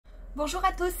Bonjour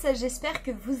à tous, j'espère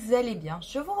que vous allez bien.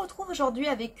 Je vous retrouve aujourd'hui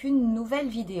avec une nouvelle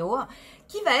vidéo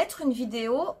qui va être une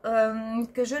vidéo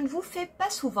que je ne vous fais pas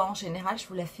souvent. En général, je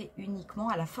vous la fais uniquement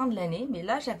à la fin de l'année, mais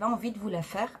là, j'avais envie de vous la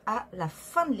faire à la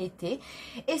fin de l'été.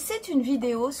 Et c'est une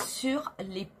vidéo sur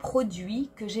les produits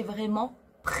que j'ai vraiment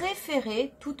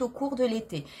préférés tout au cours de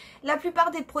l'été. La plupart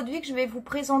des produits que je vais vous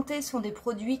présenter sont des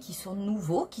produits qui sont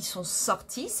nouveaux, qui sont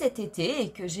sortis cet été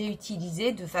et que j'ai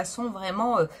utilisés de façon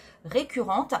vraiment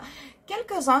récurrente.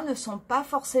 Quelques-uns ne sont pas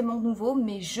forcément nouveaux,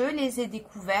 mais je les ai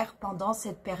découverts pendant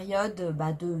cette période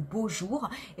de beaux jours.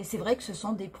 Et c'est vrai que ce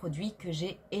sont des produits que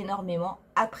j'ai énormément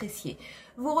appréciés.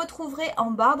 Vous retrouverez en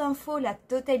barre d'infos la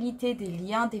totalité des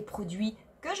liens des produits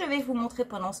que je vais vous montrer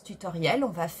pendant ce tutoriel. On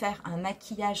va faire un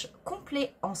maquillage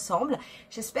complet ensemble.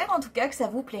 J'espère en tout cas que ça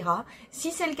vous plaira. Si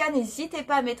c'est le cas, n'hésitez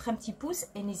pas à mettre un petit pouce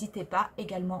et n'hésitez pas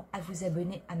également à vous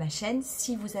abonner à ma chaîne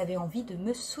si vous avez envie de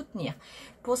me soutenir.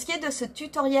 Pour ce qui est de ce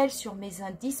tutoriel sur mes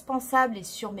indispensables et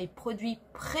sur mes produits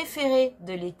préférés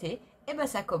de l'été, eh ben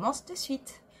ça commence de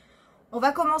suite. On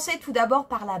va commencer tout d'abord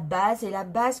par la base, et la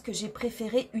base que j'ai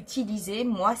préféré utiliser,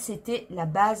 moi, c'était la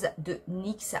base de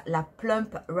NYX, la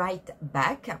Plump Right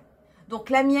Back. Donc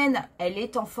la mienne, elle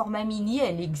est en format mini,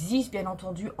 elle existe bien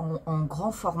entendu en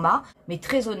grand format, mais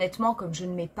très honnêtement, comme je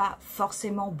ne mets pas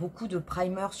forcément beaucoup de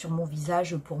primer sur mon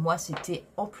visage, pour moi c'était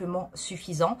amplement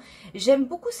suffisant. J'aime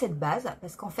beaucoup cette base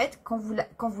parce qu'en fait, quand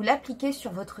vous l'appliquez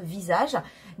sur votre visage,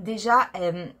 déjà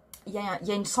il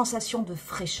y a une sensation de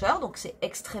fraîcheur, donc c'est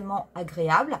extrêmement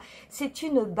agréable. C'est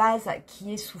une base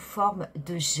qui est sous forme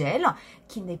de gel,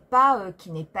 qui n'est pas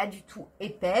du tout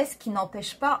épaisse, qui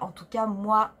n'empêche pas, en tout cas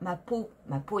moi, ma peau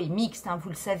est mixte, hein, vous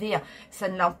le savez, ça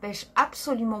ne l'empêche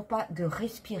absolument pas de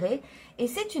respirer. Et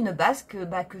c'est une base que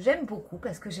j'aime beaucoup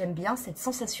parce que j'aime bien cette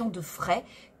sensation de frais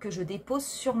que je dépose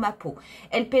sur ma peau.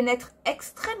 Elle pénètre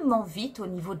extrêmement vite au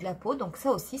niveau de la peau, donc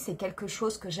ça aussi c'est quelque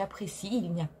chose que j'apprécie.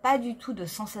 Il n'y a pas du tout de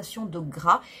sensation de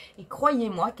gras, et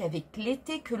croyez-moi qu'avec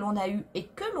l'été que l'on a eu et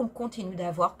que l'on continue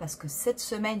d'avoir, parce que cette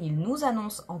semaine il nous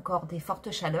annonce encore des fortes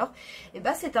chaleurs, et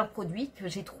ben c'est un produit que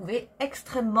j'ai trouvé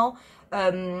extrêmement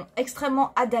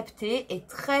adapté et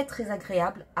très très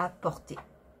agréable à porter.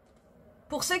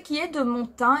 Pour ce qui est de mon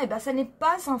teint, eh ben, ça n'est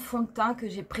pas un fond de teint que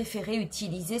j'ai préféré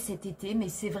utiliser cet été, mais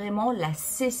c'est vraiment la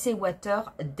CC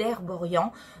Water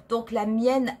d'ERBORIAN. Donc la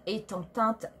mienne est en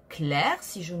teinte claire,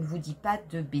 si je ne vous dis pas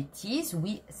de bêtises,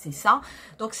 oui c'est ça.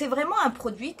 Donc c'est vraiment un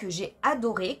produit que j'ai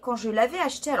adoré quand je l'avais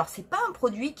acheté. Alors c'est pas un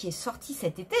produit qui est sorti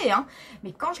cet été, hein,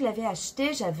 mais quand je l'avais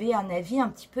acheté, j'avais un avis un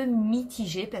petit peu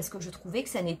mitigé parce que je trouvais que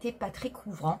ça n'était pas très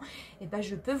couvrant. Et ben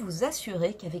je peux vous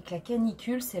assurer qu'avec la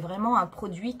canicule, c'est vraiment un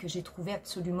produit que j'ai trouvé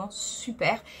absolument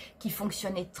super, qui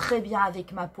fonctionnait très bien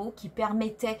avec ma peau, qui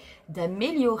permettait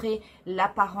d'améliorer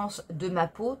l'apparence de ma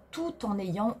peau tout en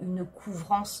ayant une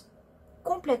couvrance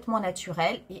complètement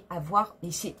naturelle et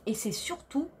c'est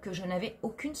surtout que je n'avais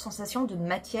aucune sensation de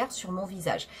matière sur mon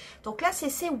visage. Donc là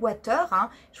c'est Water, hein,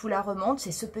 je vous la remonte,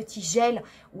 c'est ce petit gel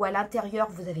où à l'intérieur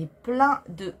vous avez plein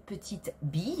de petites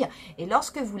billes, et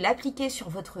lorsque vous l'appliquez sur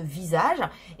votre visage,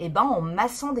 et ben en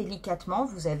massant délicatement,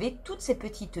 vous avez toutes ces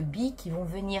petites billes qui vont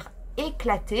venir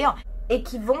éclater et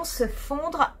qui vont se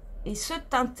fondre et se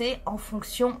teinter en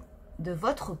fonction de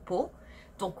votre peau.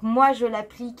 Donc moi je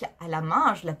l'applique à la main,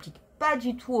 hein, je l'applique pas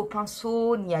du tout au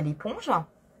pinceau ni à l'éponge.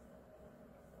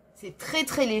 C'est très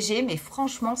très léger, mais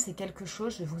franchement c'est quelque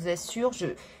chose, je vous assure,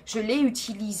 je l'ai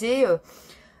utilisé,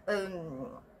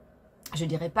 je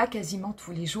dirais pas quasiment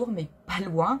tous les jours, mais pas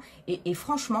loin. Et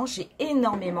franchement, j'ai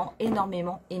énormément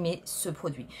aimé ce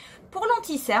produit. Pour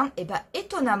l'anti-cerne, eh ben,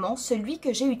 étonnamment, celui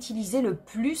que j'ai utilisé le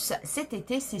plus cet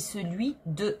été, c'est celui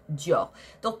de Dior.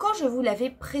 Donc, quand je vous l'avais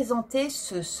présenté,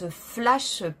 ce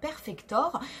flash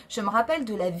Perfector, je me rappelle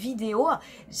de la vidéo,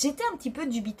 j'étais un petit peu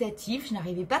dubitative, je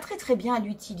n'arrivais pas très bien à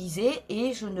l'utiliser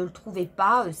et je ne le trouvais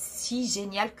pas si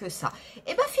génial que ça.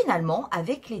 Et ben finalement,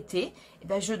 avec l'été, eh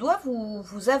ben, je dois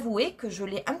vous avouer que je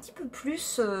l'ai un petit peu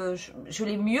plus, je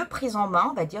l'ai mieux prise en main,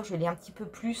 on va dire, je l'ai un petit peu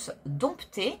plus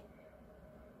dompté.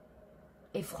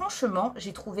 Et franchement,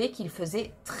 j'ai trouvé qu'il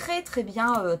faisait très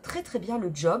bien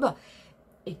le job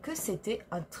et que c'était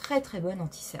un très bon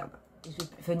anti-cerne. Je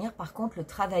vais venir par contre le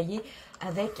travailler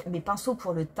avec mes pinceaux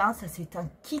pour le teint. Ça, c'est un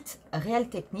kit Réal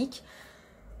Technique.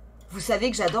 Vous savez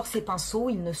que j'adore ces pinceaux,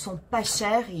 ils ne sont pas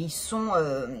chers et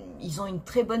ils ont une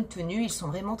très bonne tenue, ils sont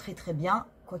vraiment très bien.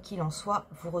 Quoi qu'il en soit,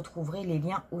 vous retrouverez les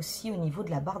liens aussi au niveau de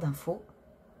la barre d'infos.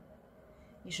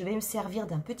 Et je vais me servir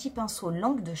d'un petit pinceau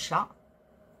langue de chat.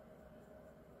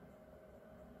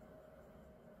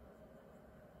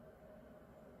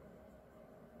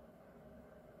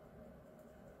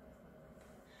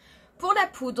 Pour la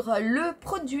poudre, le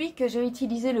produit que j'ai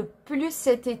utilisé le plus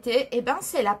cet été, eh ben,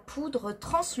 c'est la poudre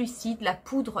translucide, la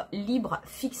poudre libre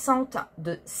fixante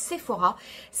de Sephora.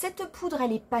 Cette poudre,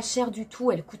 elle est pas chère du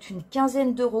tout, elle coûte une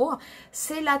quinzaine d'euros.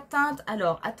 C'est la teinte,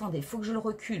 alors attendez, il faut que je le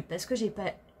recule parce que j'ai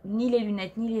pas ni les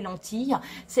lunettes ni les lentilles.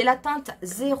 C'est la teinte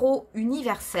 0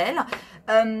 universelle.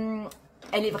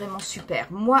 Elle est vraiment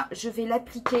super. Moi, je vais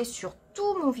l'appliquer sur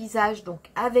tout mon visage,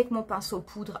 donc avec mon pinceau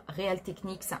poudre Real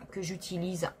Techniques que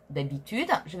j'utilise d'habitude.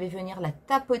 Je vais venir la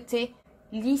tapoter,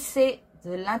 lisser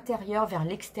de l'intérieur vers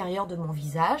l'extérieur de mon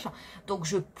visage. Donc,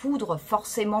 je poudre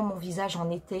forcément mon visage en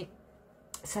été.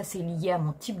 Ça, c'est lié à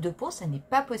mon type de peau. Ça n'est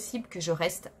pas possible que je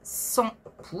reste sans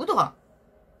poudre.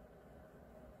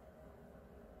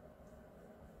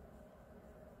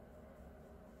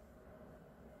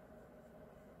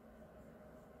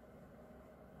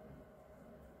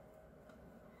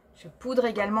 Je poudre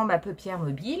également ma paupière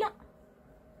mobile.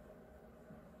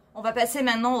 On va passer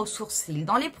maintenant aux sourcils.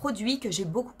 Dans les produits que j'ai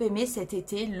beaucoup aimé cet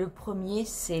été, le premier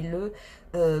c'est le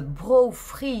Brow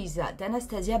Freeze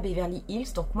d'Anastasia Beverly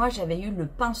Hills. Donc moi j'avais eu le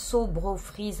pinceau Brow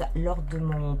Freeze lors de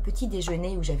mon petit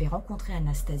déjeuner où j'avais rencontré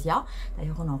Anastasia.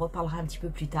 D'ailleurs on en reparlera un petit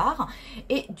peu plus tard.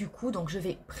 Et du coup donc je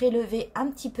vais prélever un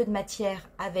petit peu de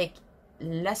matière avec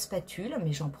la spatule,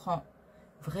 mais j'en prends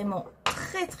vraiment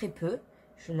très très peu.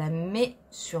 Je la mets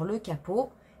sur le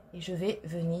capot et je vais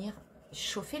venir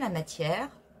chauffer la matière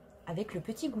avec le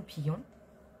petit goupillon.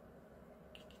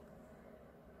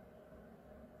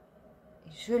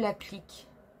 Je l'applique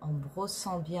en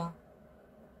brossant bien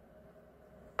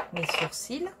mes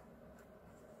sourcils.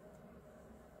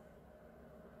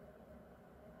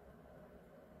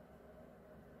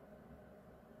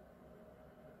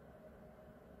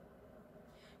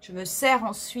 Je me sers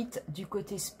ensuite du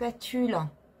côté spatule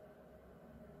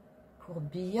pour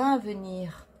bien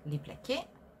venir les plaquer.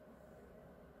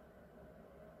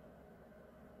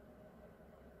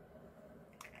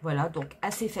 Voilà, donc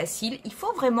assez facile. Il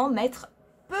faut vraiment mettre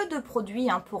peu de produits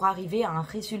pour arriver à un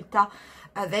résultat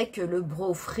avec le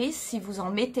Brow Freeze. Si vous en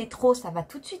mettez trop, ça va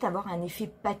tout de suite avoir un effet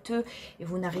pâteux et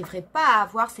vous n'arriverez pas à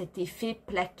avoir cet effet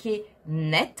plaqué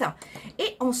net.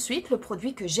 Et ensuite, le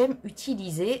produit que j'aime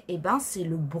utiliser, eh ben, c'est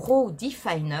le Brow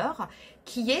Definer,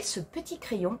 qui est ce petit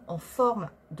crayon en forme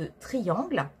de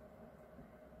triangle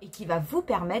et qui va vous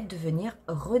permettre de venir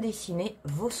redessiner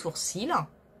vos sourcils.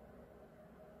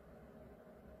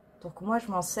 Donc moi, je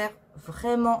m'en sers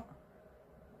vraiment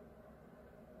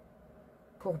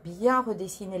pour bien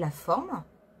redessiner la forme.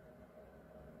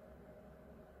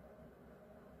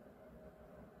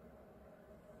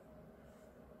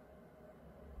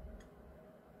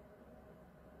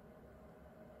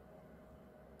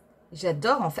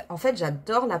 J'adore, en fait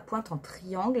j'adore la pointe en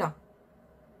triangle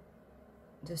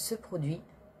de ce produit.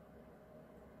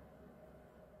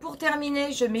 Pour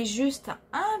terminer, je mets juste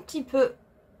un petit peu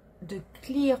de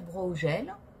clear brow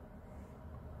gel.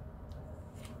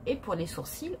 Et pour les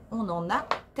sourcils, on en a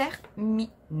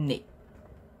terminé.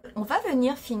 On va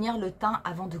venir finir le teint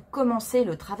avant de commencer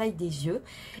le travail des yeux.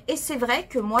 Et c'est vrai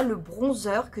que moi, le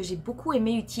bronzer que j'ai beaucoup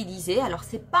aimé utiliser, alors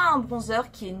c'est pas un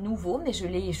bronzer qui est nouveau, mais je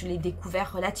l'ai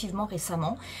découvert relativement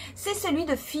récemment. C'est celui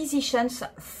de Physicians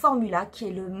Formula, qui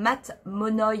est le matte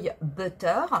Monoï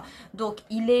Butter. Donc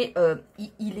il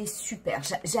est super.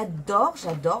 J'adore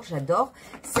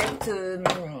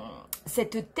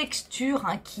cette texture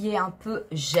qui est un peu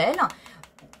gel.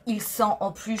 Il sent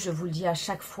en plus, je vous le dis à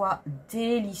chaque fois,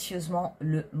 délicieusement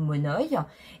le Monoï.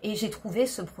 Et j'ai trouvé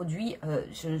ce produit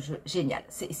génial.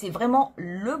 C'est vraiment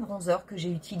le bronzer que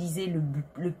j'ai utilisé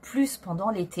le plus pendant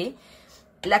l'été.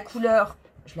 La couleur,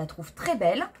 je la trouve très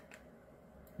belle.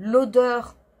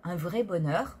 L'odeur, un vrai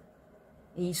bonheur.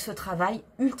 Et il se travaille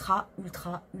ultra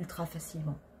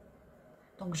facilement.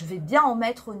 Donc je vais bien en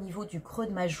mettre au niveau du creux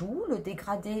de ma joue, le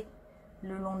dégrader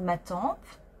le long de ma tempe.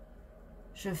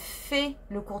 Je fais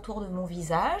le contour de mon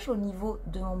visage au niveau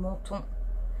de mon menton.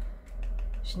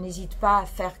 Je n'hésite pas à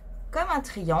faire comme un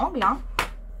triangle.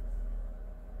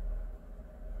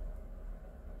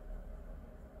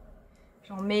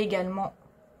 J'en mets également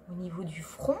au niveau du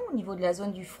front, au niveau de la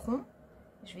zone du front.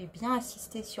 Je vais bien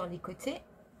assister sur les côtés.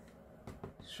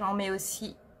 J'en mets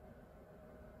aussi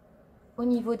au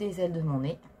niveau des ailes de mon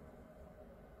nez.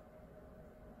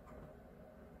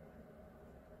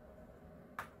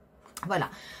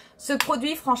 Voilà, ce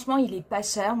produit franchement il est pas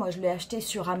cher, moi je l'ai acheté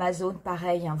sur Amazon,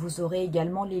 pareil, vous aurez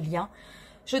également les liens.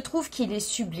 Je trouve qu'il est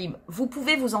sublime. Vous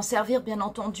pouvez vous en servir bien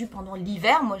entendu pendant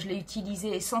l'hiver. Moi, je l'ai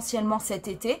utilisé essentiellement cet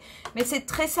été. Mais c'est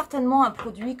très certainement un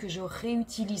produit que je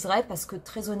réutiliserai parce que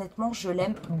très honnêtement, je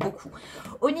l'aime beaucoup.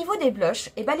 Au niveau des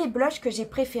blushs, eh ben, les blushs que j'ai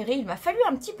préférés, il m'a fallu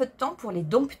un petit peu de temps pour les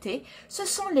dompter. Ce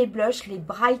sont les blushs, les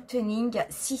Brightening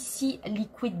CC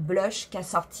Liquid Blush qu'a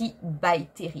sorti by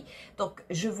Terry. Donc,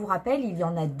 je vous rappelle, il y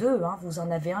en a deux. Hein. Vous en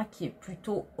avez un qui est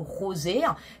plutôt rosé.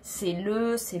 C'est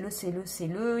le,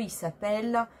 il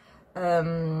s'appelle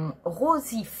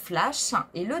Rosy Flash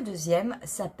et le deuxième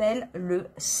s'appelle le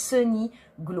Sunny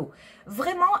Glow.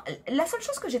 Vraiment, la seule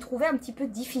chose que j'ai trouvé un petit peu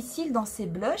difficile dans ces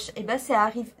blushs, eh ben, c'est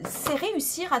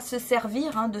réussir à se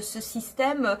servir hein, de ce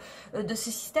système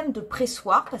de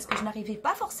pressoir parce que je n'arrivais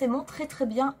pas forcément très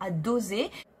bien à doser.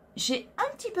 J'ai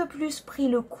un petit peu plus pris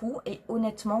le coup et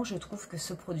honnêtement, je trouve que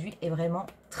ce produit est vraiment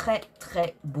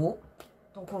très beau.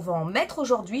 Donc, on va en mettre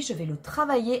aujourd'hui. Je vais le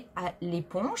travailler à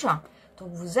l'éponge. Donc,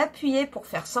 vous appuyez pour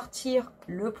faire sortir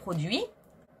le produit.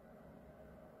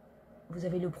 Vous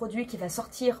avez le produit qui va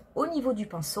sortir au niveau du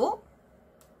pinceau.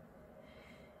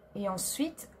 Et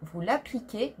ensuite, vous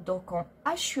l'appliquez donc en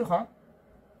hachurant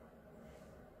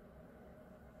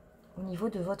au niveau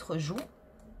de votre joue.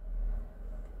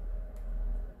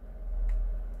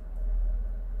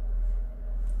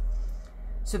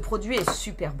 Ce produit est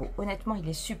super beau. Honnêtement, il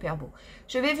est super beau.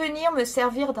 Je vais venir me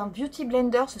servir d'un Beauty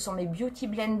Blender. Ce sont mes Beauty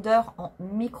Blender en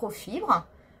microfibre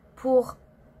pour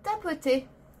tapoter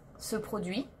ce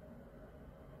produit.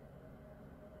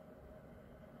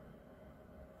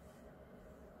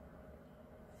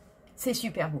 C'est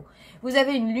super beau. Vous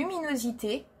avez une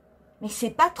luminosité, mais c'est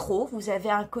pas trop. Vous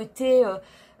avez un côté...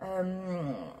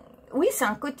 oui, c'est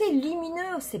un côté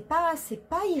lumineux, c'est pas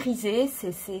irisé,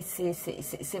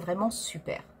 c'est vraiment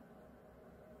super.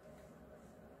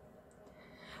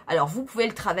 Alors, vous pouvez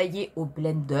le travailler au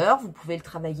blender, vous pouvez le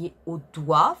travailler au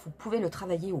doigt, vous pouvez le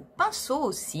travailler au pinceau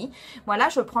aussi. Moi, là,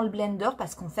 je prends le blender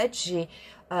parce qu'en fait,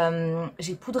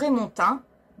 j'ai poudré mon teint,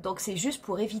 donc c'est juste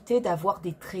pour éviter d'avoir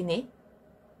des traînées.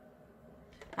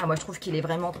 Ah, moi, je trouve qu'il est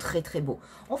vraiment très beau.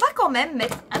 On va quand même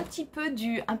mettre un petit peu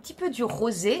du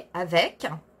rosé avec...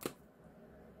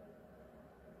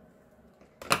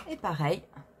 Et pareil,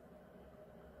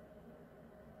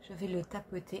 je vais le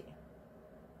tapoter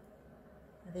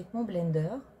avec mon blender.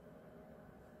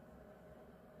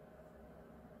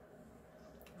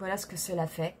 Voilà ce que cela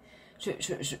fait.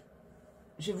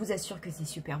 Je vous assure que c'est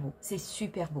super beau. C'est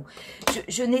super beau.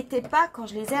 Je n'étais pas, quand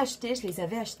je les ai achetés, je les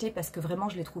avais achetés parce que vraiment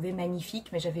je les trouvais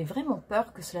magnifiques. Mais j'avais vraiment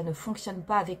peur que cela ne fonctionne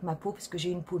pas avec ma peau parce que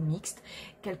j'ai une peau mixte.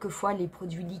 Quelquefois, les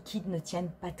produits liquides ne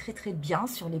tiennent pas très bien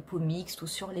sur les peaux mixtes ou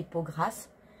sur les peaux grasses.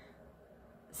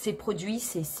 Ces produits,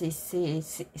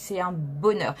 c'est un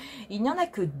bonheur. Il n'y en a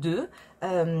que deux.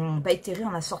 By Terry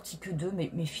en a sorti que deux,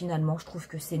 mais finalement, je trouve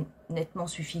que c'est nettement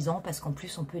suffisant parce qu'en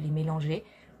plus, on peut les mélanger.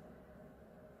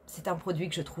 C'est un produit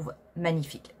que je trouve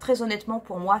magnifique. Très honnêtement,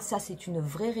 pour moi, ça, c'est une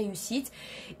vraie réussite.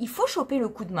 Il faut choper le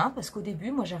coup de main parce qu'au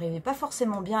début, moi, j'arrivais pas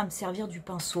forcément bien à me servir du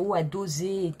pinceau, à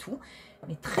doser et tout.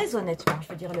 Mais très honnêtement, je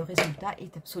veux dire, le résultat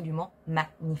est absolument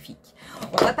magnifique.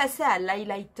 On va passer à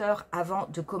l'highlighter avant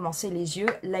de commencer les yeux.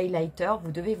 L'highlighter,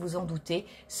 vous devez vous en douter.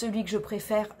 Celui que je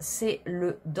préfère, c'est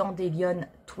le Dandelion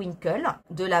Twinkle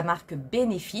de la marque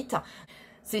Benefit.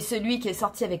 C'est celui qui est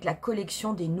sorti avec la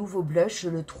collection des nouveaux blushs. Je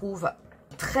le trouve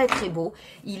très beau.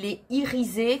 Il est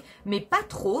irisé, mais pas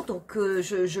trop. Donc,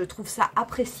 je trouve ça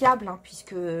appréciable, hein,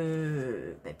 puisque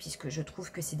je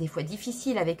trouve que c'est des fois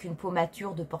difficile avec une peau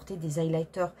mature de porter des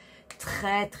highlighters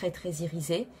très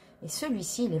irisés. Et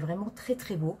celui-ci, il est vraiment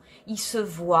très beau. Il se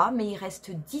voit, mais il reste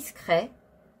discret.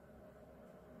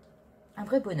 Un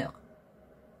vrai bonheur.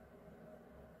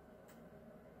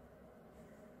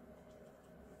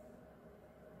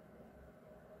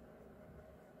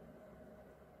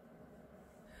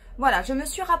 Voilà, je me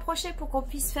suis rapprochée pour qu'on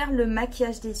puisse faire le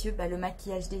maquillage des yeux. Le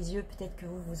maquillage des yeux, peut-être que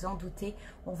vous vous en doutez,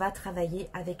 on va travailler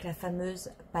avec la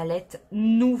fameuse palette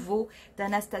Nouveau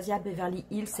d'Anastasia Beverly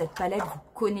Hills. Cette palette, vous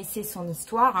connaissez son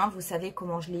histoire, hein, vous savez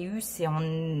comment je l'ai eue, c'est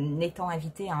en étant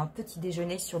invitée à un petit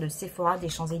déjeuner sur le Sephora des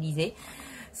Champs-Élysées.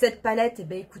 Cette palette, eh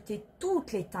bien, écoutez,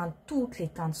 toutes les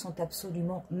teintes sont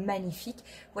absolument magnifiques.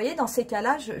 Vous voyez, dans ces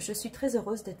cas-là, je suis très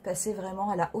heureuse d'être passée vraiment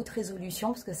à la haute résolution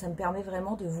parce que ça me permet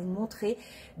vraiment de vous montrer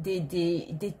des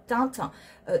teintes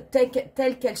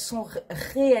telles qu'elles sont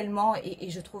réellement et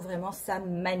je trouve vraiment ça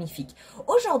magnifique.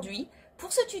 Aujourd'hui,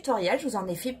 pour ce tutoriel, je vous en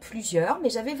ai fait plusieurs, mais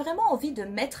j'avais vraiment envie de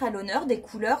mettre à l'honneur des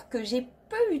couleurs que j'ai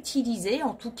peu utilisées,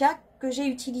 en tout cas que j'ai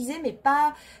utilisé mais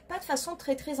pas de façon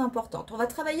très importante. On va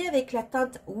travailler avec la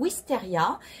teinte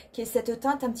Wisteria qui est cette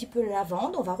teinte un petit peu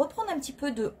lavande. On va reprendre un petit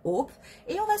peu de Hope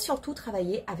et on va surtout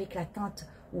travailler avec la teinte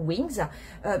Wings,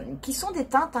 qui sont des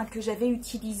teintes hein, que j'avais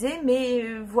utilisées,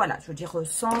 mais voilà, je veux dire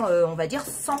sans, on va dire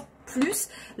sans plus.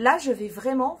 Là, je vais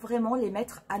vraiment les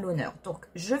mettre à l'honneur. Donc,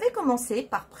 je vais commencer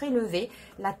par prélever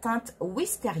la teinte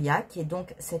Wisteria, qui est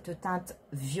donc cette teinte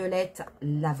violette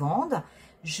lavande.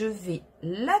 Je vais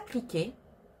l'appliquer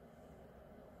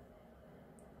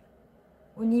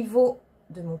au niveau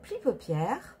de mon pli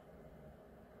paupière.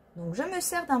 Donc, je me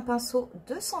sers d'un pinceau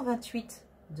 228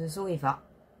 de Zoeva.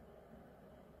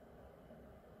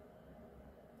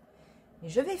 Et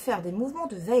je vais faire des mouvements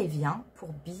de va-et-vient pour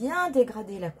bien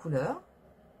dégrader la couleur.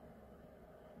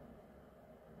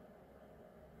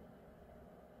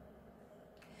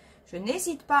 Je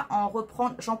n'hésite pas à en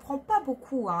reprendre, j'en prends pas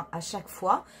beaucoup hein, à chaque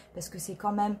fois, parce que c'est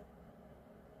quand même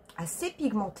assez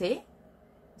pigmenté.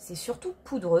 C'est surtout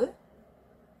poudreux.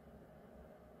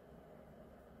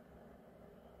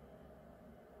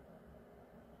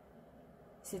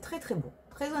 C'est très beau.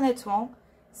 Très honnêtement,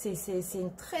 c'est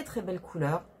une très belle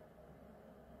couleur.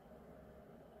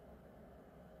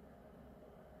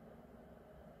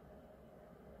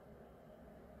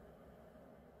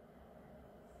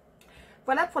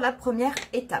 Voilà pour la première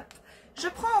étape. Je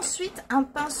prends ensuite un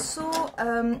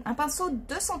pinceau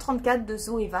 234 de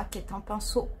Zoeva, qui est un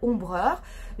pinceau ombreur.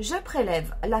 Je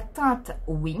prélève la teinte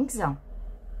Wings.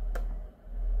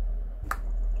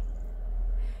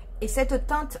 Et cette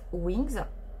teinte Wings,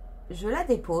 je la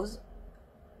dépose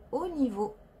au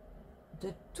niveau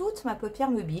de toute ma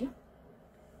paupière mobile.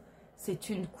 C'est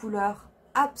une couleur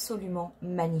absolument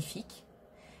magnifique.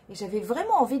 Et j'avais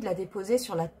vraiment envie de la déposer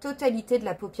sur la totalité de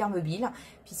la paupière mobile,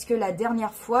 puisque la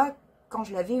dernière fois, quand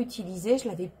je l'avais utilisée, je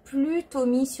l'avais plutôt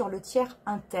mis sur le tiers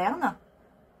interne.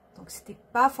 Donc, c'était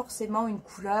pas forcément une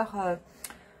couleur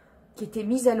qui était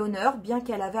mise à l'honneur, bien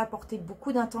qu'elle avait apporté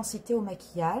beaucoup d'intensité au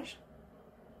maquillage.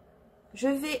 Je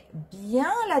vais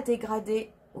bien la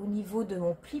dégrader au niveau de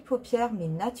mon pli paupière, mais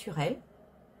naturel.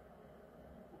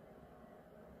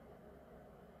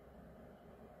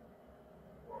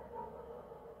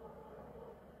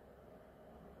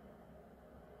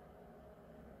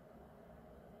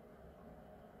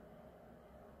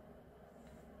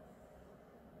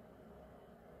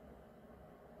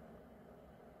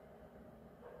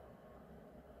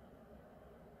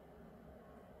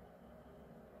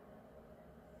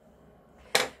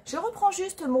 Je reprends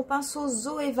juste mon pinceau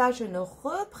Zoeva, je ne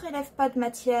reprélève pas de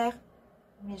matière,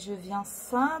 mais je viens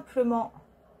simplement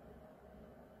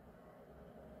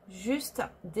juste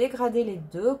dégrader les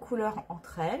deux couleurs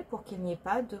entre elles pour qu'il n'y ait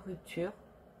pas de rupture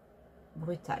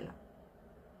brutale.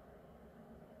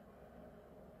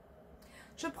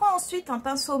 Je prends ensuite un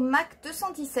pinceau MAC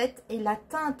 217 et la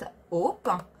teinte Hope.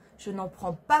 Je n'en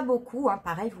prends pas beaucoup, hein.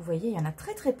 Pareil, vous voyez, il y en a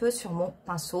très peu sur mon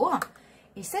pinceau.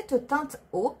 Et cette teinte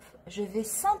Hope, je vais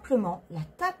simplement la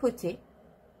tapoter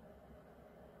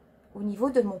au niveau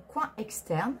de mon coin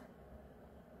externe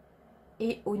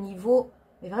et au niveau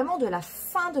mais vraiment de la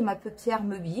fin de ma paupière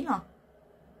mobile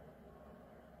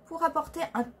pour apporter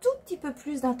un tout petit peu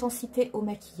plus d'intensité au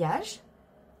maquillage.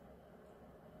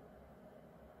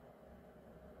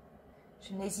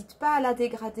 Je n'hésite pas à la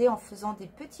dégrader en faisant des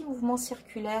petits mouvements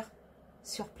circulaires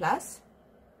sur place.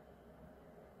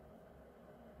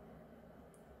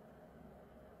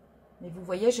 Mais vous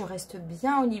voyez, je reste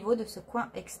bien au niveau de ce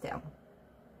coin externe.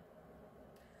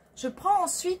 Je prends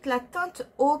ensuite la teinte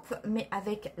Hope, mais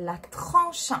avec la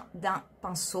tranche d'un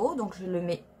pinceau. Donc, je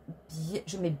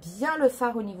mets bien le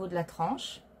fard au niveau de la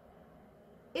tranche.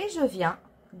 Et je viens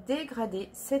dégrader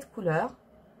cette couleur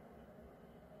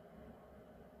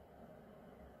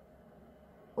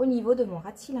au niveau de mon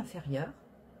ras de cils inférieur.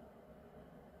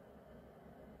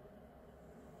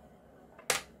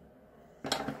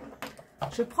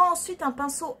 Je prends ensuite un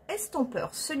pinceau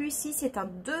estompeur. Celui-ci, c'est un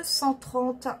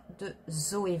 230 de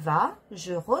Zoeva.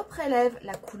 Je reprélève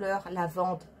la couleur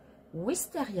lavande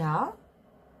Wisteria.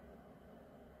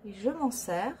 Et je m'en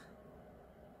sers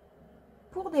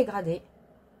pour dégrader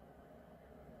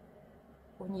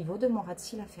au niveau de mon ras de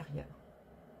cils inférieur.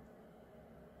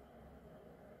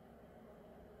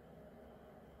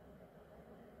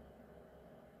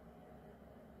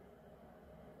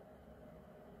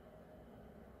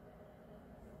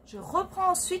 Je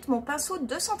reprends ensuite mon pinceau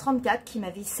 234 qui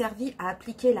m'avait servi à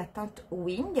appliquer la teinte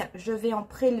Wing. Je vais en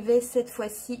prélever cette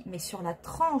fois-ci, mais sur la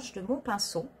tranche de mon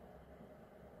pinceau.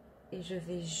 Et je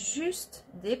vais juste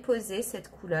déposer cette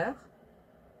couleur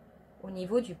au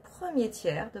niveau du premier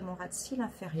tiers de mon ras de cils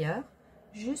inférieur,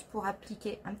 juste pour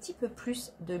appliquer un petit peu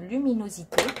plus de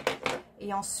luminosité.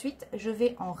 Et ensuite, je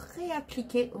vais en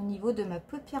réappliquer au niveau de ma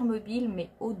paupière mobile, mais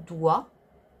au doigt,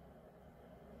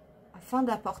 afin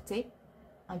d'apporter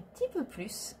un petit peu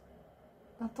plus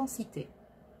d'intensité.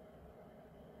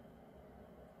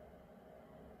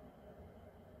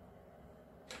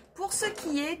 Pour ce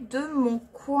qui est de mon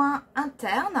coin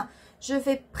interne, je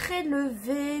vais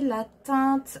prélever la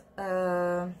teinte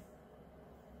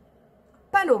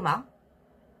Paloma,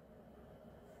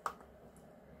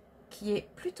 qui est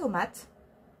plutôt mate.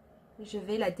 Je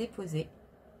vais la déposer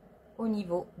au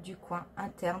niveau du coin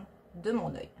interne de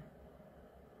mon œil.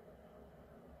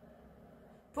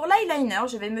 Pour l'eyeliner,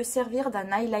 je vais me servir d'un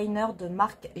eyeliner de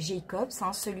marque Jacobs.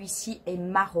 Hein. Celui-ci est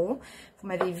marron. Vous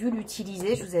m'avez vu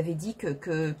l'utiliser. Je vous avais dit que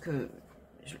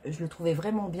je le trouvais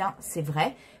vraiment bien. C'est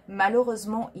vrai.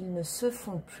 Malheureusement, ils ne se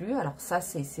font plus. Alors ça,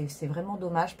 c'est vraiment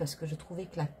dommage parce que je trouvais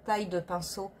que la taille de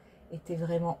pinceau était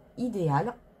vraiment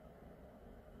idéale.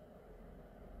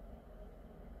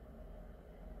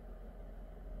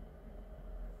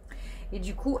 Et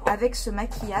du coup, avec ce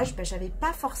maquillage, ben, j'avais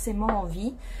pas forcément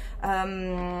envie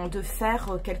de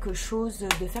faire quelque chose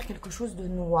de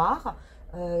noir.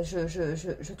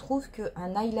 Je trouve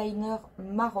qu'un eyeliner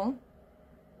marron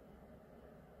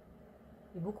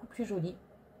est beaucoup plus joli.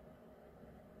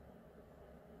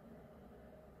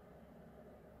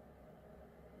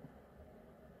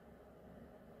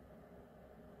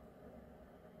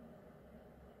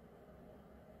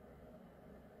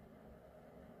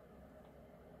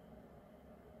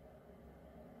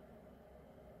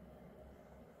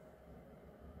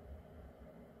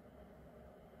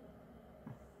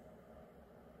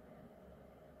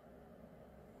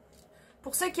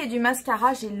 Pour ce qui est du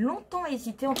mascara, j'ai longtemps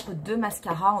hésité entre deux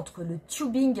mascaras, entre le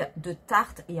Tubing de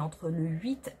Tarte et entre le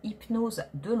 8 Hypnose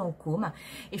de Lancôme.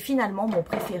 Et finalement, mon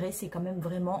préféré, c'est quand même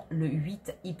vraiment le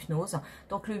 8 Hypnose.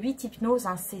 Donc le 8 Hypnose,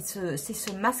 hein, c'est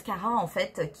ce mascara en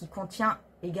fait qui contient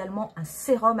également un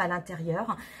sérum à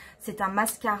l'intérieur. C'est un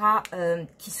mascara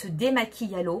qui se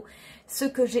démaquille à l'eau. Ce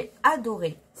que j'ai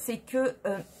adoré, c'est que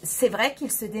c'est vrai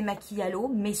qu'il se démaquille à l'eau,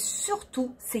 mais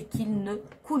surtout, c'est qu'il ne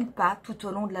coule pas tout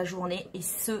au long de la journée, et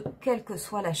ce, quelle que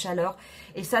soit la chaleur.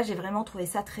 Et ça, j'ai vraiment trouvé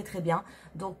ça très très bien.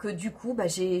 Donc du coup, bah,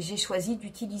 j'ai choisi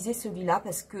d'utiliser celui-là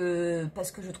parce que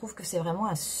je trouve que c'est vraiment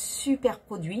un super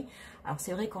produit. Alors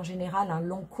c'est vrai qu'en général, un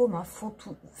Lancôme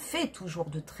fait toujours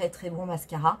de très très bons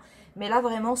mascaras. Mais là,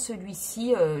 vraiment,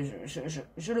 celui-ci,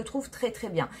 je le trouve très, très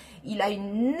bien. Il a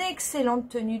une excellente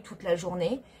tenue toute la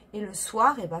journée. Et le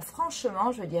soir, et ben,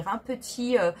 franchement, je veux dire, un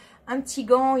petit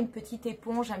gant, une petite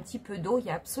éponge, un petit peu d'eau. Il y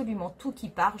a absolument tout qui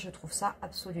part. Je trouve ça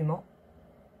absolument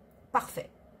parfait.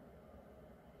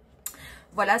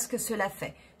 Voilà ce que cela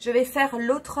fait. Je vais faire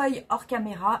l'autre œil hors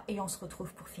caméra et on se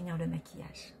retrouve pour finir le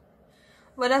maquillage.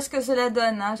 Voilà ce que cela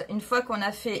donne, hein. Une fois qu'on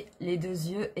a fait les deux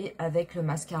yeux et avec le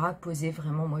mascara posé,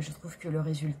 vraiment, moi, je trouve que le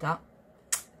résultat,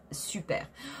 super.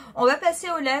 On va passer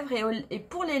aux lèvres et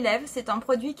pour les lèvres, c'est un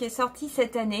produit qui est sorti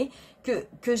cette année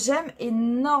que j'aime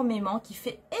énormément, qui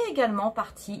fait également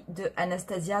partie de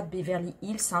Anastasia Beverly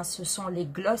Hills. Hein. Ce sont les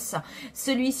gloss.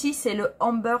 Celui-ci, c'est le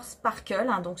Amber Sparkle.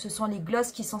 Hein. Donc, ce sont les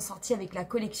gloss qui sont sortis avec la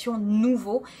collection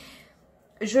Nouveau.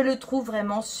 Je le trouve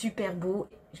vraiment super beau.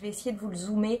 Je vais essayer de vous le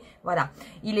zoomer. Voilà.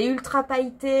 Il est ultra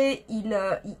pailleté. Il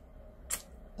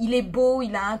est beau.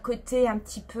 Il a un côté un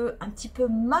petit peu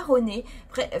marronné.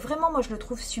 Vraiment, moi, je le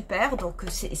trouve super. Donc,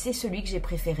 c'est celui que j'ai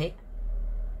préféré.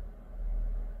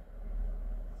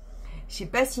 Je sais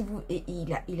pas si vous... Et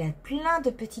il a plein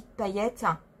de petites paillettes.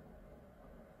 Hein,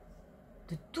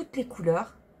 de toutes les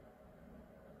couleurs.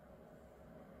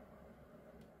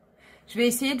 Je vais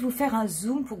essayer de vous faire un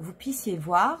zoom pour que vous puissiez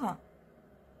voir.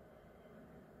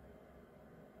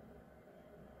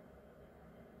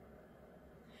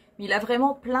 Il a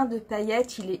vraiment plein de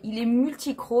paillettes. Il est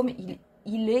multichrome.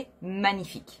 Il est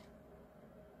magnifique.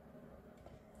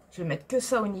 Je vais mettre que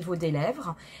ça au niveau des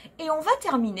lèvres. Et on va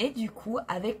terminer du coup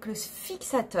avec le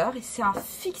fixateur. Et c'est un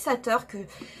fixateur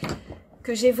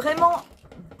que j'ai vraiment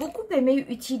beaucoup aimé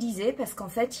utiliser parce qu'en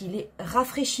fait il est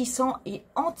rafraîchissant et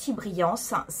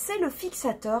anti-brillance. C'est le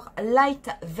fixateur Light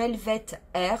Velvet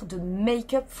Air de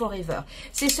Make Up Forever.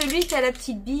 C'est celui qui a la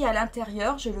petite bille à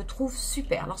l'intérieur. Je le trouve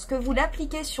super. Lorsque vous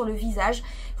l'appliquez sur le visage,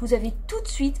 vous avez tout de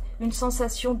suite une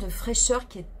sensation de fraîcheur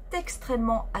qui est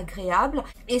extrêmement agréable,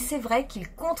 et c'est vrai qu'il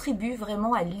contribue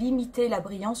vraiment à limiter la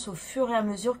brillance au fur et à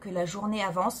mesure que la journée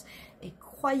avance. Et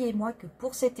croyez-moi que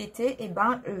pour cet été, eh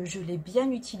ben, je l'ai bien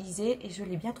utilisé et je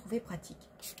l'ai bien trouvé pratique.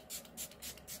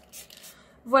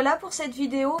 Voilà pour cette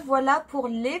vidéo, voilà pour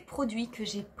les produits que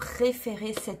j'ai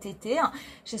préférés cet été.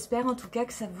 J'espère en tout cas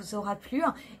que ça vous aura plu.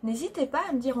 N'hésitez pas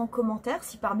à me dire en commentaire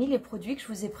si parmi les produits que je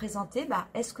vous ai présentés,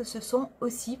 est-ce que ce sont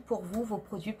aussi pour vous vos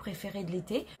produits préférés de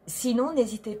l'été. Sinon,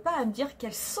 n'hésitez pas à me dire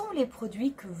quels sont les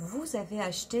produits que vous avez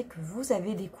achetés, que vous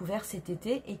avez découverts cet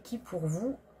été et qui pour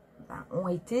vous ont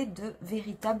été de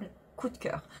véritables coup de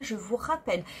cœur. Je vous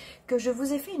rappelle que je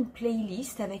vous ai fait une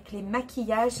playlist avec les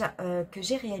maquillages que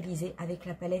j'ai réalisés avec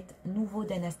la palette Nouveau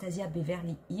d'Anastasia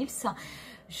Beverly Hills.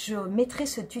 Je mettrai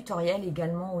ce tutoriel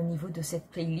également au niveau de cette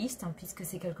playlist, hein, puisque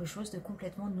c'est quelque chose de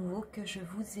complètement nouveau que je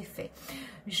vous ai fait.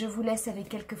 Je vous laisse avec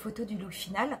quelques photos du look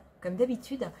final. Comme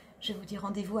d'habitude, je vous dis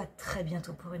rendez-vous à très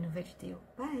bientôt pour une nouvelle vidéo.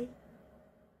 Bye!